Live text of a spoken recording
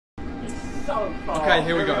so far. Okay,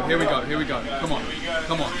 here we go. Come on.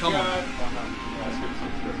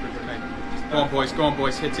 Okay. Go on,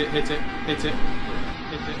 boys. Hit it.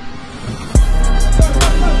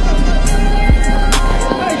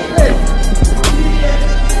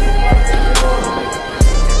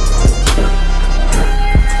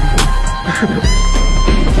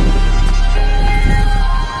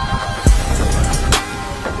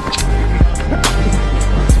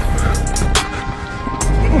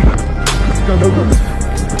 Go.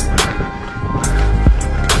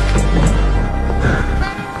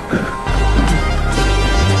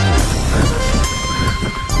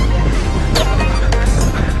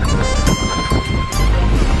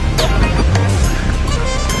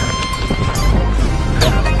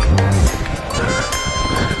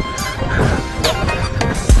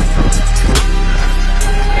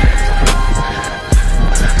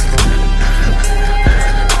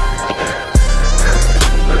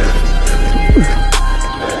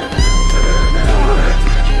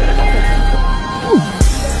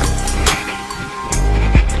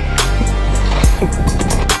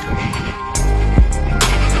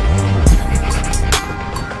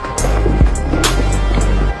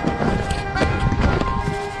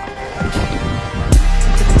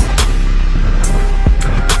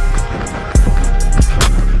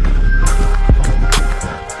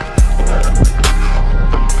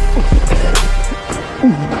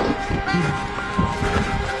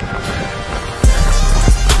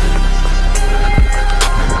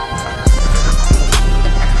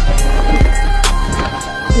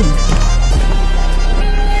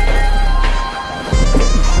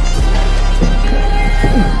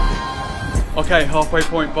 Okay, halfway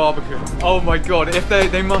point barbecue. Oh my god, if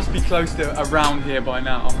they must be close to around here by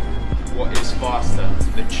now. What is faster,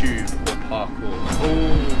 the tube or parkour?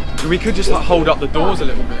 Oh, we could just like hold up the doors a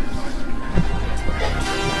little bit.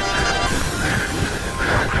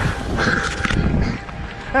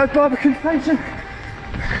 That was barbecue station.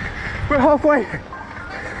 We're halfway.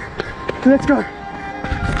 Let's go.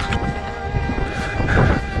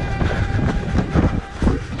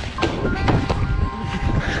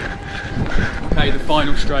 Okay, the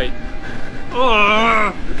final straight.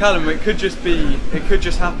 Callum, it could just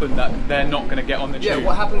happen that they're not going to get on the tube. Yeah,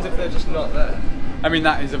 what happens if they're just not there? I mean,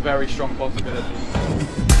 that is a very strong possibility.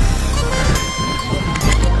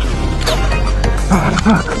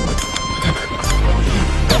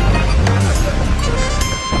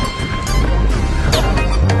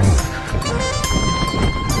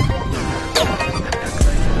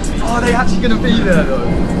 Are they actually going to be there though?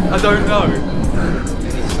 I don't know.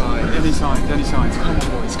 Any signs.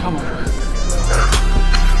 Come on boys.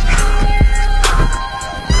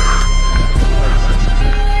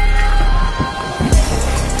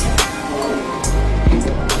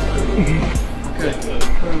 Okay,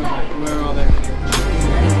 where are they?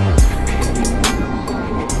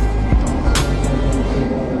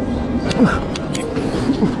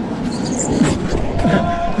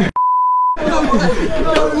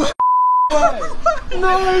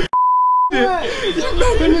 No!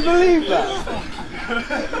 Can you believe that?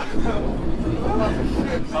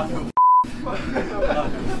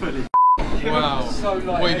 Wow.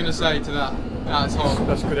 What are you going to say to that? That's hot.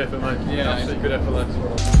 That's good effort, mate. Yeah, absolutely good effort,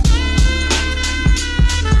 lads.